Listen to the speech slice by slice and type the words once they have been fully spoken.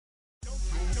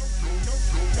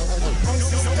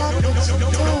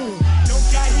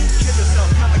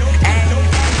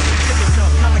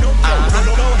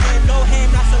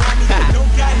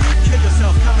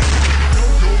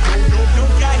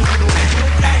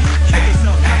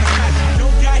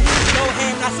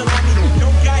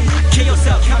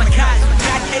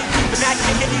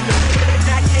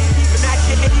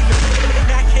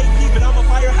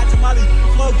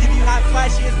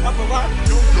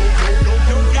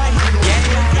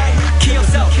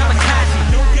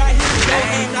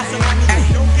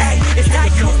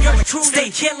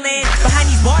Stay chillin'. Behind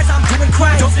these bars, I'm doing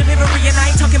crime. Don't delivery and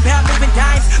I ain't talking about moving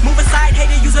dimes. Move aside,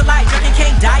 hater, use a lie. Jerkin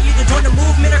can't die, either join the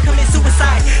movement or commit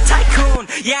suicide. Tycoon,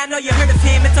 yeah, I know you heard of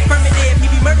him. It's affirmative, he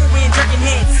be murdering, jerking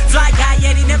hits. Fly guy,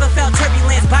 yet he never felt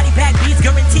turbulence. Body bag beats,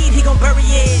 guaranteed he gon' bury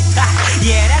it.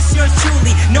 Yeah, that's yours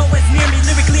truly. No one's near me,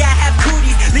 lyrically I have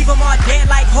cooties. Leave them all dead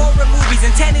like horror movies.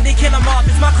 Intended to kill them off,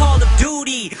 it's my call of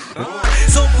duty.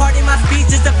 So pardon my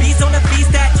speech, just a beast on a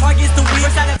feast that targets the weak.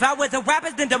 First I devour the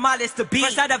rappers, then demolish the beat.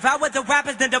 First I devour the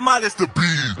rappers, then demolish the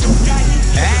beat.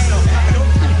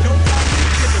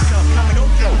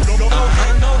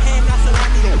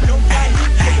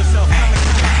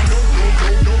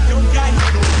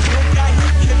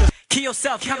 Kill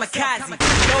yourself, kamikaze.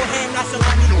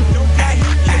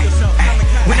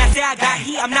 When I say I got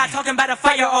heat, I'm not talking about a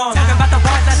firearm. Talking about the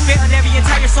bars I spit on every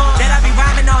entire song that I be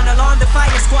rhyming on. Along the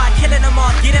fire squad, killing them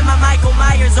off, getting my Michael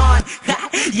Myers on.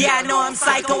 Yeah, I know I'm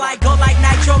psycho, I go like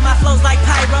nitro, my flow's like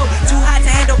pyro. Too hot to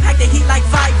handle, pack the heat like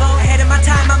 5-0. Ahead of my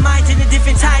time, my mind's in a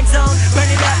different time zone. Burn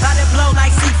it up, out it blow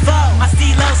like C4. My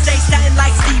stilo stay stunting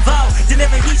like Steve-O.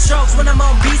 Deliver heat strokes when I'm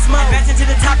on beast mode. Advancing to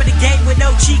the top of the game with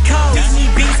no cheat codes. Beat me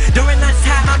beats, during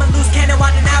lunchtime I'm a loose cannon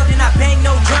winding out and I bang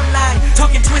no drum line.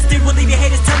 Talking twisted will leave your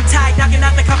haters tongue tied. Knocking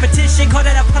out the competition, call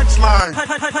that a punchline.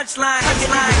 Punchline.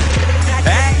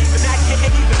 Hey.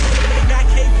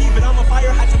 But I'm a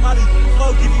fire hot tamale.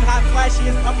 Flow give you hot flashy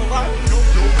and up a lot. Don't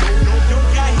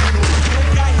guy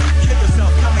kill yourself,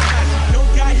 kamikaze.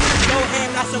 Don't guy no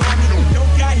ham, not salami.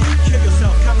 Don't guy kill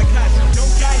yourself, kamikaze.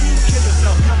 Don't guy kill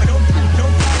yourself, kamikaze.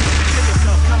 Don't guy kill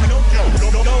yourself, kamikaze.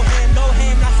 No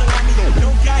ham, not salami.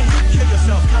 Don't guy kill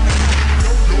yourself, kamikaze.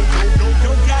 Don't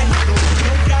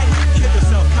guy kill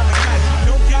yourself, kamikaze.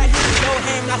 Don't guy no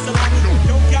ham, not salami.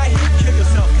 Don't guy kill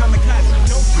yourself, kamikaze.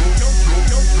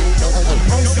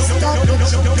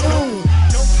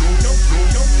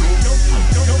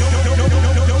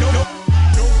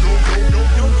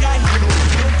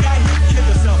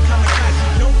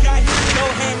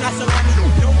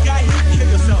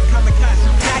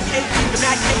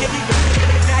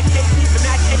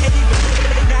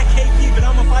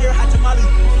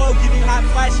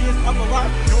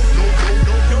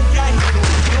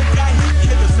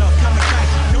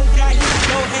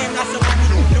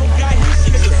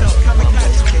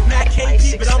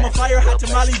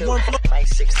 My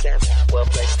 6-7, well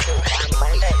blessed too. I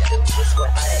might do just what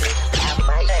I do. I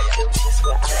might do just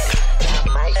what I do.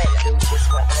 I might do just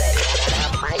what I do.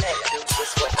 I might do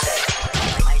just what I do.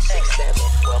 My 6-7,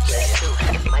 well blessed too.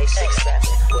 My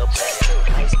 6-7, well blessed too.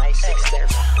 My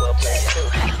 6-7, well blessed too.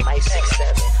 My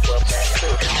 6-7, well blessed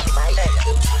too. I might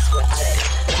do just what I do.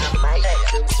 I might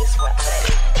do just what I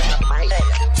do. I might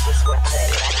do just what I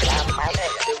do. I might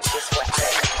do just what I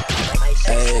do. My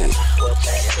 6-7, well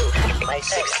blessed too. My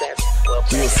 6-7.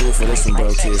 You a fool for this one,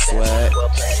 bro, kid swag.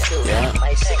 Yeah.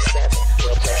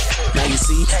 Now you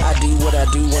see, I do what I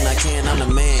do when I can, I'm the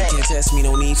man. Can't test me,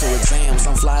 no need for exams.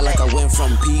 I'm fly like I went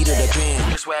from P to the pen.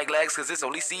 Your swag lags cause it's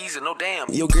only season, no damn.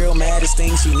 Your girl maddest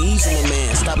thing she needs in a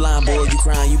man. Stop lying, boy, you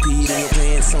crying, you peed in your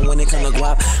pants. So when it come to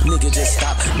guap, nigga just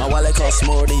stop. My wallet costs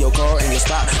more than your car and your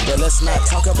spot. But let's not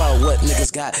talk about what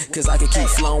niggas got, cause I can keep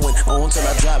flowing on till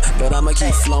I drop. But I'ma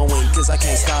keep flowing, cause I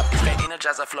can't stop. That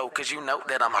energizer flow, cause you know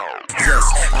that I'm home. Yes,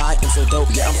 I am so dope,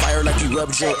 yeah, I'm fire like you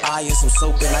rubbed your eye in some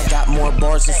soap. And I got more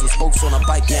bars and some spokes on a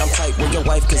bike. Yeah, I'm tight with your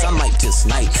wife, cause I might just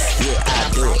night. Yeah, I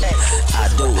do it, I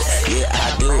do it, yeah,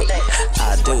 I do it,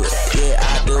 I do it, yeah,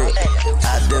 I do it,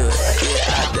 I do it,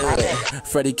 yeah, I do it.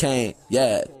 Freddie Kane,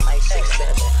 yeah.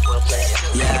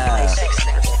 Yeah.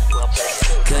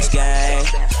 Kush gang.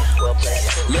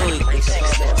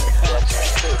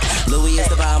 Louis is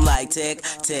the bomb like tick,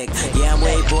 tick. Yeah, I'm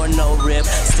way born, no rip,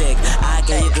 stick. I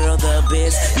gave your girl the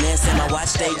business and my watch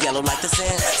stay yellow like the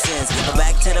Simpsons. But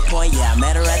back to the point, yeah, I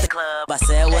met her at the club. I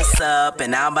said what's up,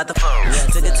 and now I'm about to phone.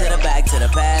 Took it to the back, to the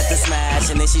path to smash,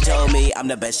 and then she told me I'm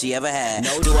the best she ever had.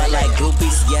 Do I like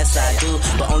groupies? Yes, I do,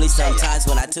 but only sometimes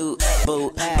when I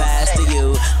boot pass to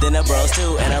you. Then the bros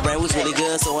too, and her brain was really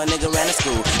good, so a nigga ran to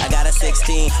school. I got a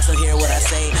 16, so hear what I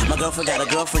say. My girlfriend got a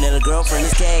girlfriend and a girlfriend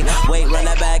is gay. Wait, run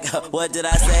that back. What did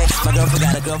I say? My girlfriend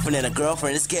got a girlfriend and a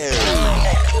girlfriend is gay.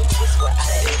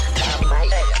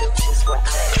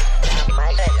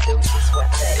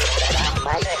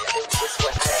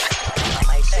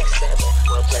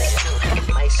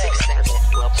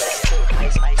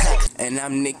 And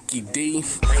I'm Nicky D.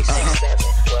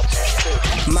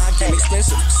 My game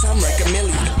expensive, sound like a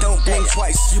million. Don't blink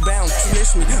twice, you bound to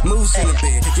miss me. Moves in the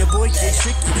bed, your boy get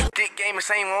tricky. Dick game is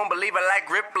same, won't believe it like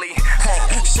Ripley.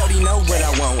 Shorty know what I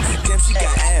want. Damn, she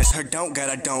got ass, her don't got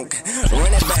a donk.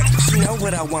 Run it back, she know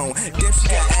what I want. Damn, she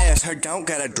got ass, her don't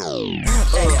got a donk.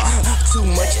 Too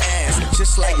much ass,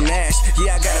 just like Nash.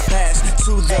 Yeah, I gotta pass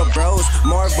to the bros.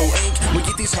 Marvel Inc. We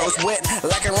get these hoes wet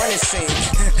like a running sink.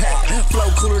 Flow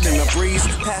cooler than a breeze.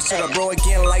 Pass to the bro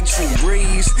again like True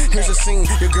Breeze. Here's a scene,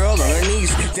 your girl on her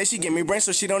knees. Then she give me brain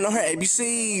so she don't know her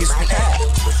ABCs.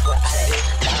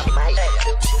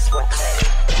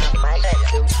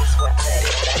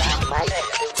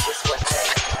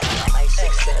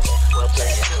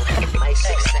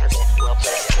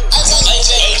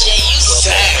 AJ, you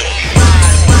savage.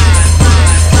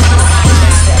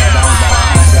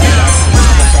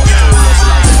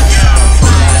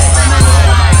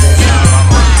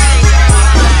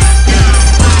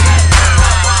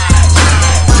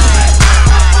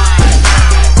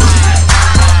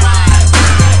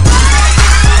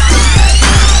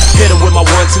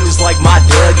 Like my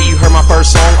Dougie, you heard my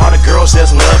first song, all the girls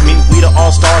just love me. We the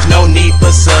all-stars, no need for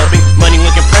subbing. Money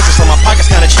looking precious, so my pockets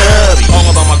kinda chubby. All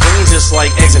about my greens, just like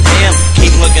eggs and ham.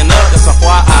 Keep looking up, that's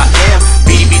why I am.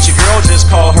 Beat your girl, just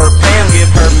call her Pam. Give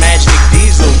her Magic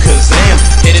Diesel, Kazam.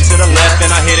 Hit it to the left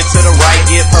and I hit it to the right.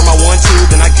 Give her my 1-2,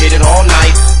 then I get it all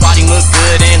night. Body look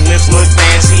good and lips look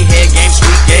fancy. Head game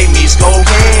sweet, gave me skull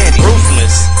candy.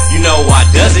 Ruthless, you know why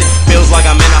does it? Feels like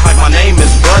I'm in a hype, my name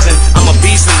is buzzing. I'm a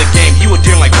beast in the game, you a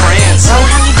deer like France. Bro,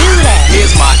 how you do that?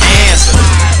 Here's my answer.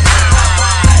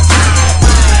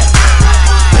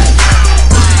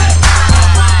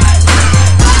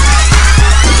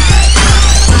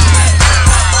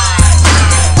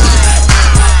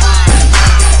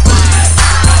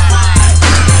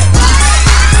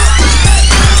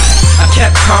 I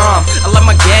kept calm, I let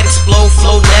my gat explode,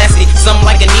 flow nasty. Something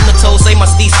like a nematode, say my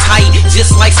steez tight,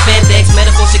 just like spandex.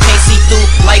 Metaphors you can't see through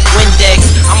like Windex.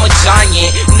 I'm a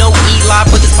giant, no Eli,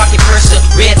 but this pocket pressure,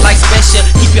 red like special.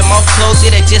 Keep your mouth closed,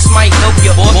 yeah, that just might help you.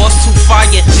 Boss too fire,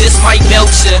 just might melt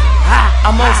you.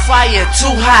 I'm on fire,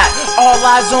 too hot. All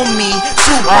eyes on me,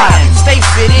 too hot. Stay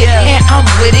fitted, and I'm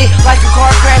with it. Like a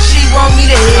car crash, she want me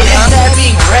to hit it.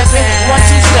 Stabbing, reppin',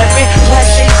 127, black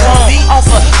shades on. Off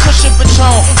a cushion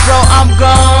Patron, bro, I'm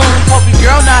gone. Hope your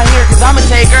girl not here, cause I'ma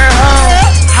take her home.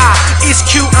 Ha, it's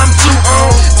cute, I'm too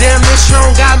on. Damn, this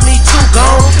strong got me too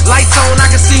gone. Lights on, I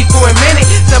can see for a minute.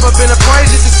 Never been a party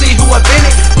just to see who I've been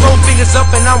it. Both fingers up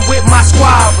and I'm with my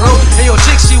squad, bro. And your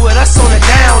chick, she with us on the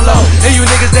down low. And you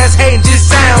niggas that's hating just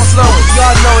sound slow.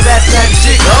 Y'all know that's that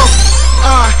shit, go.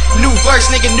 New verse,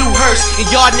 nigga, new hearse. And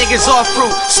y'all niggas all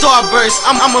fruit, starburst.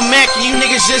 I'm a Mac and you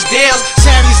niggas just Dales.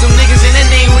 Savvy some niggas and that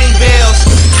name ring bells.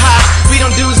 Ha, we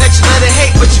don't do that you love to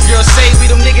hate. But your girl say we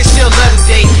them niggas she'll love to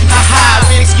date. Ha ha,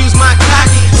 man, excuse my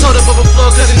cocky. Told up over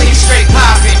floor cause the nigga straight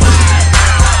poppin'.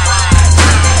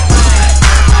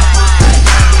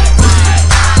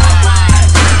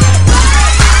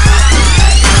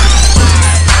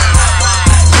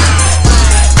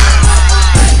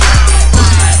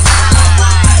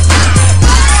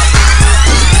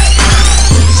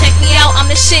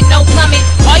 Shit, no plumbing.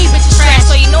 All you bitches trash,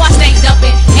 so you know I stay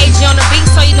dumping. AG on the beat,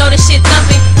 so you know the shit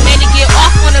thumping. Man, to get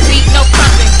off on the beat, no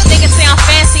crumping. Niggas say I'm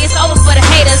fancy, it's over for the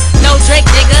haters. No Drake,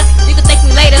 nigga, you can thank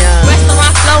me later.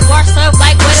 Restaurant flow, bar serve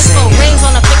like Weatherspoon. Rings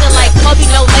on the finger like Kobe,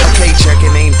 no label. Okay,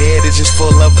 checking ain't dead, it's just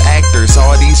full of actors.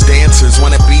 All these dancers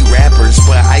wanna be rappers,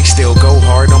 but I still go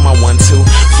hard on my 1-2.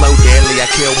 Flow deadly, I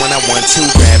kill when I want to.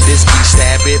 Grab this beat,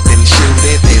 stab it, then shoot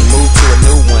it.